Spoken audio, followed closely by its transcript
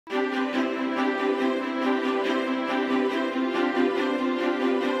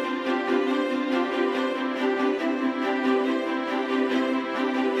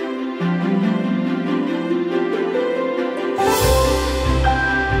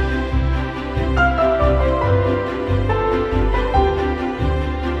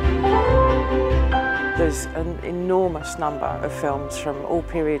is an enormous number of films from all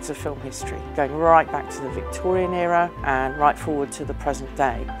periods of film history, going right back to the Victorian era and right forward to the present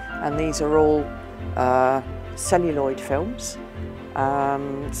day. And these are all celluloid films,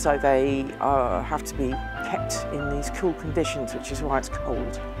 so they have to be kept in these cool conditions, which is why it's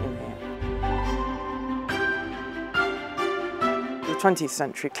cold in here. The 20th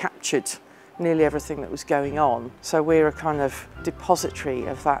century captured nearly everything that was going on, so we're a kind of depository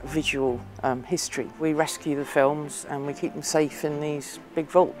of that visual history. We rescue the films and we keep them safe in these big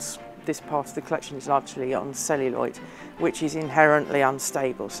vaults. This part of the collection is largely on celluloid, which is inherently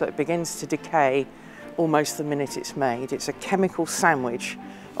unstable, so it begins to decay almost the minute it's made. It's a chemical sandwich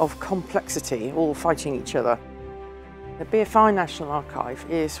of complexity, all fighting each other. The BFI National Archive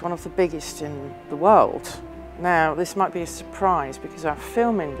is one of the biggest in the world. Now, this might be a surprise because our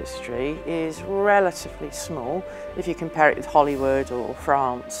film industry is relatively small if you compare it with Hollywood or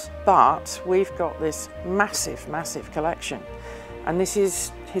France, but we've got this massive, massive collection. And this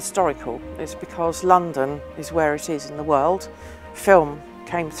is historical. It's because London is where it is in the world. Film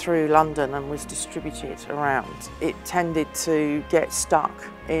came through London and was distributed around. It tended to get stuck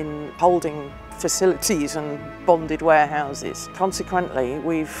in holding facilities and bonded warehouses. Consequently,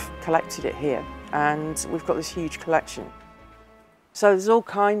 we've collected it here and we've got this huge collection. So there's all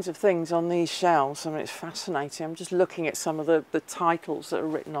kinds of things on these shelves. I mean, it's fascinating. I'm just looking at some of the titles that are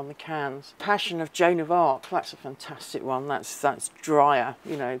written on the cans. Passion of Joan of Arc, that's a fantastic one. That's Dreyer,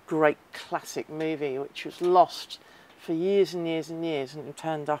 you know, great classic movie which was lost for years and years and years and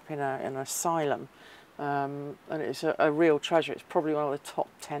turned up in an asylum. And it's a real treasure. It's probably one of the top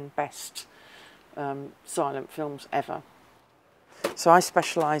 10 best silent films ever. So I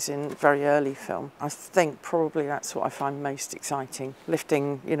specialise in very early film. I think probably that's what I find most exciting.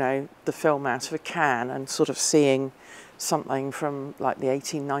 Lifting, you know, the film out of a can and sort of seeing something from like the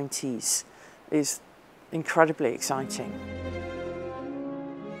 1890s is incredibly exciting.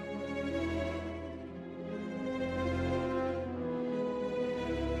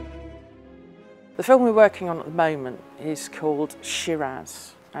 The film we're working on at the moment is called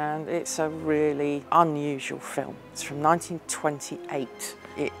Shiraz. And it's a really unusual film. It's from 1928.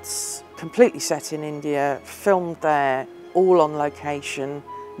 It's completely set in India, filmed there, all on location,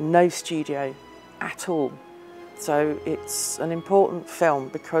 no studio at all. So it's an important film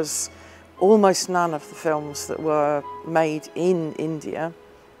because almost none of the films that were made in India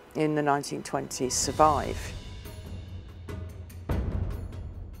in the 1920s survive.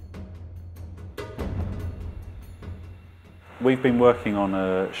 We've been working on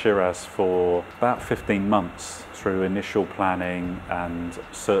a Shiraz for about 15 months through initial planning and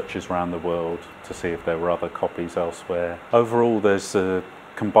searches around the world to see if there were other copies elsewhere. Overall, there's a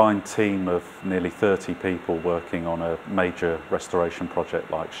combined team of nearly 30 people working on a major restoration project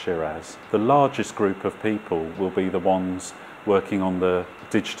like Shiraz. The largest group of people will be the ones working on the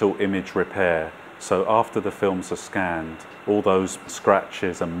digital image repair. So after the films are scanned, all those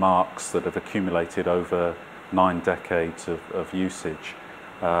scratches and marks that have accumulated over 9 decades of usage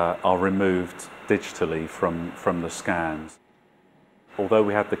are removed digitally from the scans. Although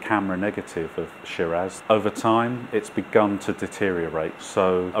we had the camera negative of Shiraz, over time it's begun to deteriorate.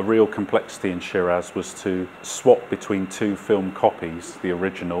 So a real complexity in Shiraz was to swap between 2 film copies, the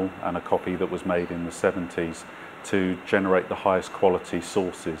original and a copy that was made in the 70s, to generate the highest quality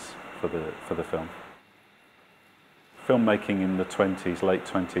sources for the film. Filmmaking in the 20s, late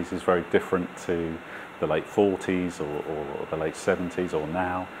 20s, is very different to the late 40s or the late 70s or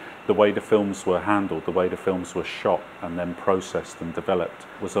now. The way the films were handled, the way the films were shot and then processed and developed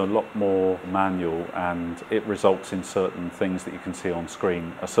was a lot more manual, and it results in certain things that you can see on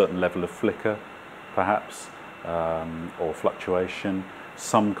screen, a certain level of flicker perhaps, or fluctuation,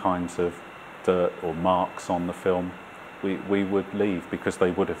 some kinds of dirt or marks on the film we would leave because they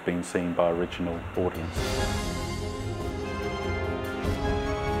would have been seen by original audience.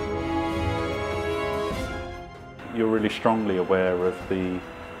 You're really strongly aware of the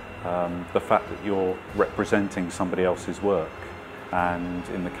fact that you're representing somebody else's work, and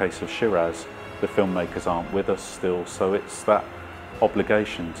in the case of Shiraz, the filmmakers aren't with us still, so it's that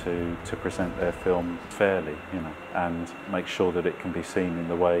obligation to present their film fairly, you know, and make sure that it can be seen in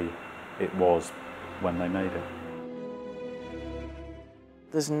the way it was when they made it.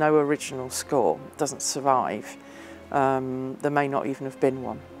 There's no original score, it doesn't survive. There may not even have been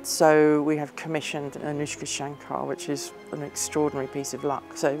one. So we have commissioned Anushka Shankar, which is an extraordinary piece of luck.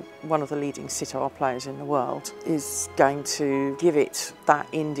 So one of the leading sitar players in the world is going to give it that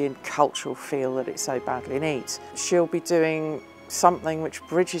Indian cultural feel that it so badly needs. She'll be doing something which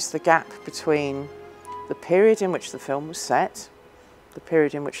bridges the gap between the period in which the film was set the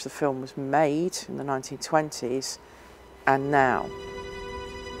period in which the film was made in the 1920s and now.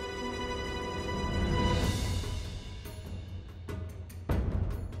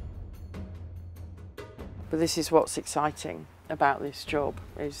 But this is what's exciting about this job,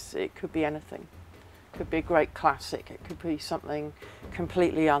 is it could be anything. It could be a great classic, it could be something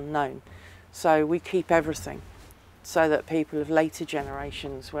completely unknown. So we keep everything so that people of later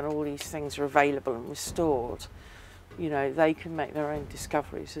generations, when all these things are available and restored, you know, they can make their own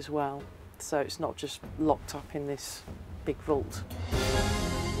discoveries as well. So it's not just locked up in this big vault.